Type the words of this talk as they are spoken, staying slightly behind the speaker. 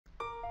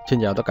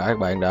Xin chào tất cả các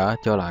bạn đã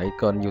trở lại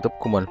kênh YouTube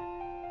của mình.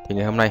 Thì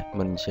ngày hôm nay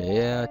mình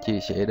sẽ chia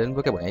sẻ đến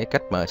với các bạn cái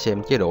cách mà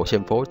xem chế độ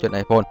xem phố trên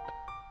iPhone.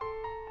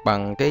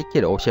 Bằng cái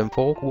chế độ xem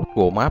phố của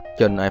Google Maps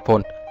trên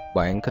iPhone,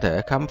 bạn có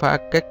thể khám phá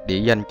các địa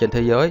danh trên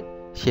thế giới,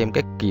 xem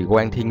các kỳ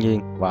quan thiên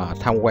nhiên và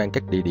tham quan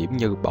các địa điểm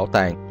như bảo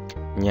tàng,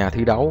 nhà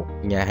thi đấu,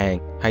 nhà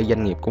hàng hay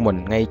doanh nghiệp của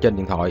mình ngay trên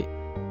điện thoại.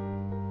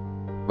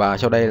 Và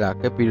sau đây là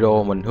cái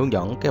video mình hướng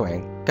dẫn các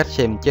bạn cách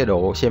xem chế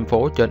độ xem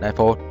phố trên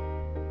iPhone.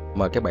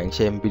 Mời các bạn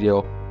xem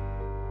video.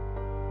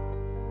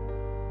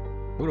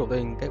 Bước đầu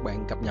tiên, các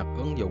bạn cập nhật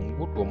ứng dụng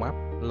Google Maps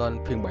lên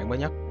phiên bản mới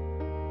nhất,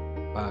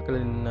 và cái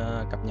link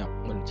cập nhật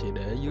mình sẽ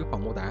để dưới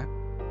phần mô tả.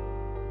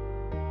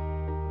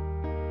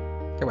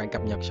 Các bạn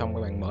cập nhật xong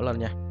các bạn mở lên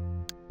nha.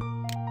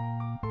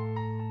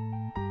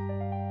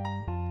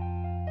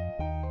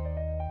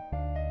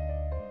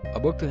 Ở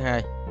bước thứ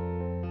hai,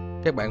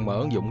 các bạn mở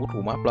ứng dụng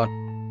Google Maps lên,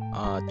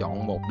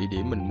 chọn một địa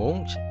điểm mình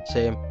muốn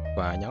xem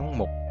và nhấn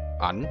một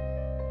ảnh,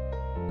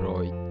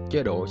 rồi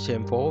chế độ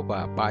xem phố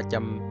và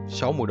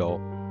 360 độ.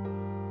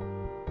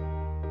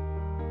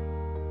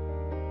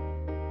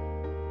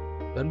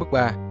 Đến bước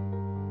 3,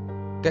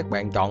 các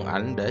bạn chọn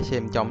ảnh để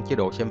xem trong chế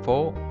độ xem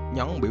phố,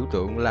 nhấn biểu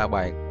tượng la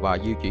bàn và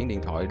di chuyển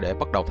điện thoại để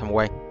bắt đầu tham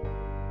quan.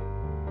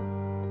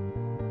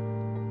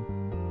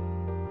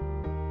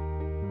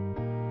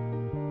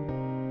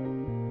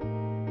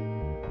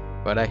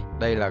 Và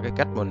đây là cái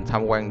cách mình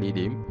tham quan địa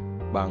điểm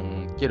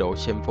bằng chế độ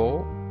xem phố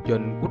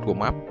trên Google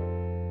Maps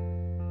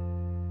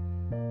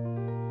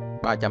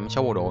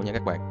 360 độ nha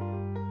các bạn.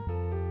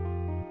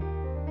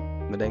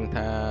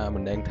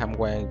 Mình đang tham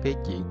quan cái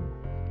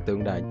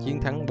tượng đài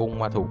chiến thắng Buôn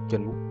Ma Thuột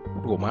trên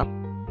Google Maps.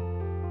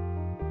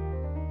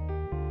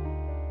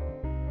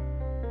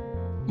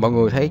 Mọi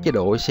người thấy chế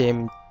độ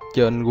xem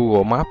trên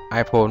Google Maps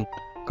iPhone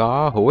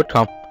có hữu ích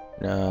không?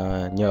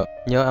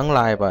 Nhớ ấn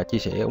like và chia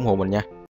sẻ ủng hộ mình nha.